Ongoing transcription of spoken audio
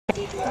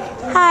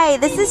Hi,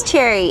 this is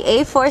Cherry,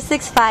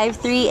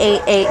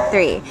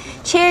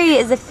 A4653883. Cherry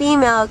is a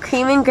female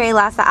cream and gray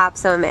Lhasa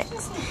Apso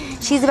mix.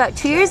 She's about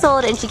 2 years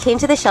old and she came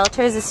to the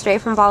shelter as a stray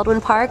from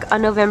Baldwin Park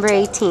on November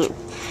 18th.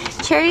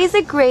 Cherry is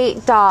a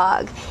great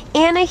dog.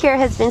 Anna here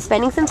has been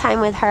spending some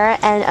time with her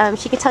and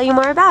she can tell you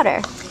more about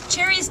her.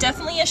 Cherry is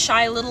definitely a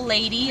shy little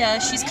lady.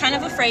 She's kind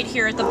of afraid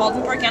here at the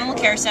Baldwin Park Animal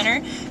Care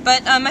Center,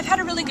 but I've had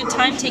a really good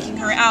time taking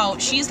her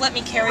out. She's let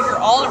me carry her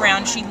all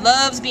around. She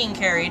loves being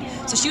carried,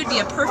 so she would be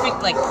a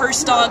perfect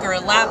purse dog or a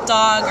lap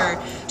dog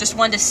or just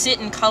one to sit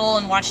and cuddle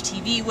and watch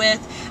TV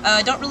with.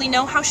 Don't really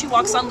know how she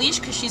walks on leash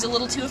because she's a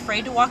little too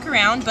afraid to walk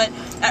around, but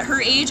at her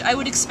age I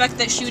would expect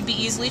that she would be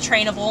easily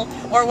trainable,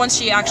 or once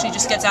she actually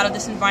just gets out of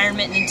this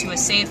environment and into a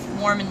safe,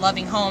 warm, and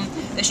loving home,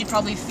 that she'd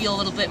probably feel a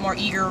little bit more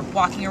eager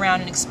walking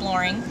around and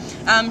exploring.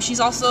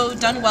 She's also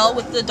done well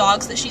with the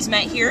dogs that she's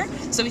met here,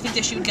 so we think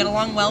that she would get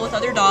along well with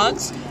other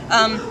dogs.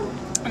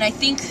 And I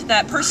think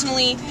that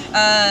personally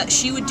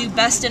she would do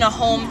best in a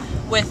home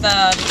with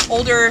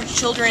older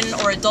children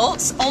or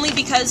adults, only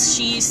because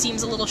she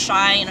seems a little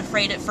shy and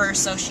afraid at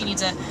first, so she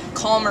needs a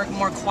calmer,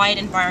 more quiet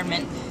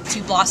environment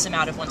to blossom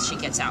out of once she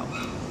gets out.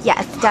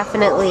 Yes,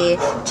 definitely.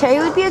 Cherry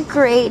would be a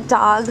great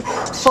dog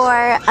for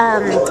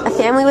a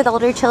family with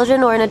older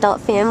children or an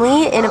adult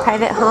family in a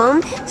private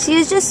home. She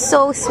is just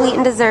so sweet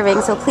and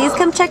deserving, so please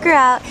come check her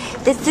out.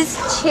 This is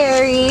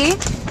Cherry,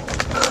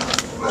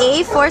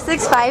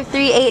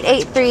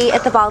 A4653883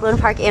 at the Baldwin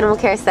Park Animal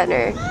Care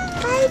Center.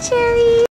 Hi, Cherry!